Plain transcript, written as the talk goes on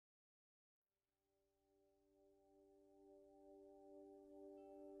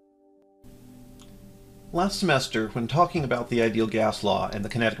Last semester, when talking about the ideal gas law and the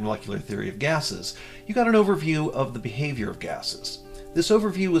kinetic molecular theory of gases, you got an overview of the behavior of gases. This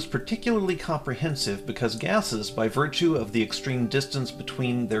overview was particularly comprehensive because gases, by virtue of the extreme distance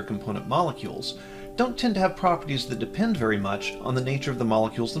between their component molecules, don't tend to have properties that depend very much on the nature of the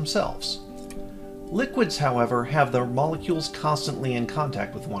molecules themselves. Liquids, however, have their molecules constantly in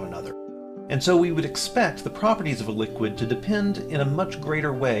contact with one another, and so we would expect the properties of a liquid to depend in a much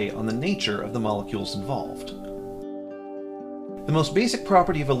greater way on the nature of the molecules involved. The most basic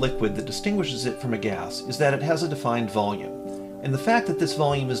property of a liquid that distinguishes it from a gas is that it has a defined volume, and the fact that this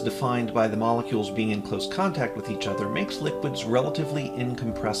volume is defined by the molecules being in close contact with each other makes liquids relatively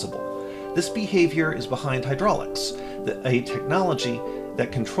incompressible. This behavior is behind hydraulics, a technology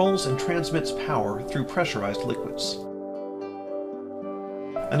that controls and transmits power through pressurized liquids.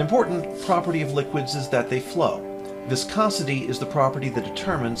 An important property of liquids is that they flow. Viscosity is the property that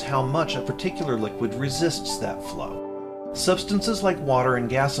determines how much a particular liquid resists that flow. Substances like water and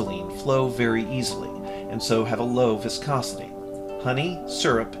gasoline flow very easily, and so have a low viscosity. Honey,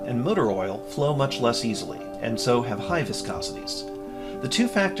 syrup, and motor oil flow much less easily, and so have high viscosities. The two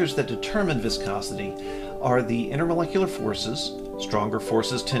factors that determine viscosity are the intermolecular forces. Stronger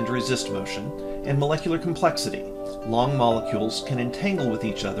forces tend to resist motion, and molecular complexity. Long molecules can entangle with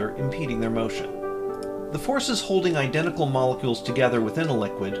each other, impeding their motion. The forces holding identical molecules together within a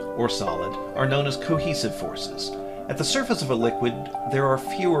liquid, or solid, are known as cohesive forces. At the surface of a liquid, there are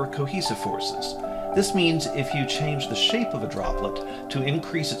fewer cohesive forces. This means if you change the shape of a droplet to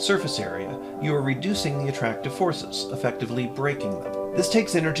increase its surface area, you are reducing the attractive forces, effectively breaking them. This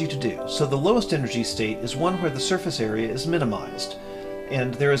takes energy to do, so the lowest energy state is one where the surface area is minimized,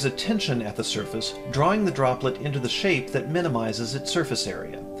 and there is a tension at the surface, drawing the droplet into the shape that minimizes its surface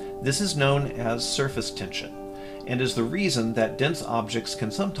area. This is known as surface tension, and is the reason that dense objects can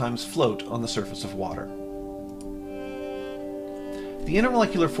sometimes float on the surface of water. The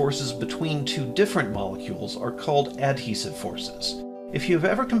intermolecular forces between two different molecules are called adhesive forces. If you have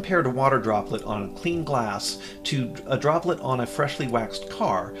ever compared a water droplet on a clean glass to a droplet on a freshly waxed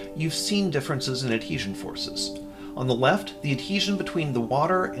car, you've seen differences in adhesion forces. On the left, the adhesion between the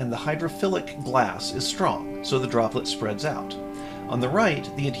water and the hydrophilic glass is strong, so the droplet spreads out. On the right,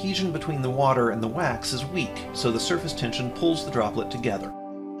 the adhesion between the water and the wax is weak, so the surface tension pulls the droplet together.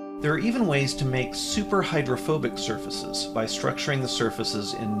 There are even ways to make super hydrophobic surfaces by structuring the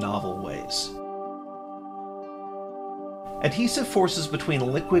surfaces in novel ways. Adhesive forces between a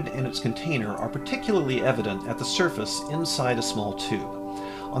liquid and its container are particularly evident at the surface inside a small tube.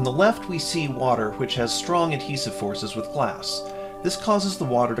 On the left, we see water which has strong adhesive forces with glass. This causes the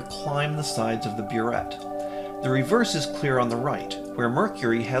water to climb the sides of the burette. The reverse is clear on the right, where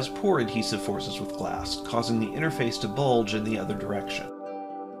mercury has poor adhesive forces with glass, causing the interface to bulge in the other direction.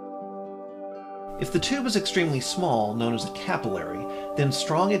 If the tube is extremely small, known as a capillary, then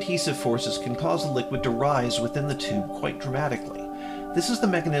strong adhesive forces can cause the liquid to rise within the tube quite dramatically. This is the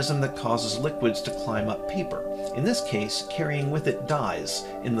mechanism that causes liquids to climb up paper, in this case carrying with it dyes,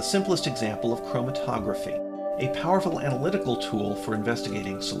 in the simplest example of chromatography, a powerful analytical tool for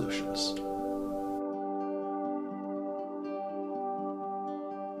investigating solutions.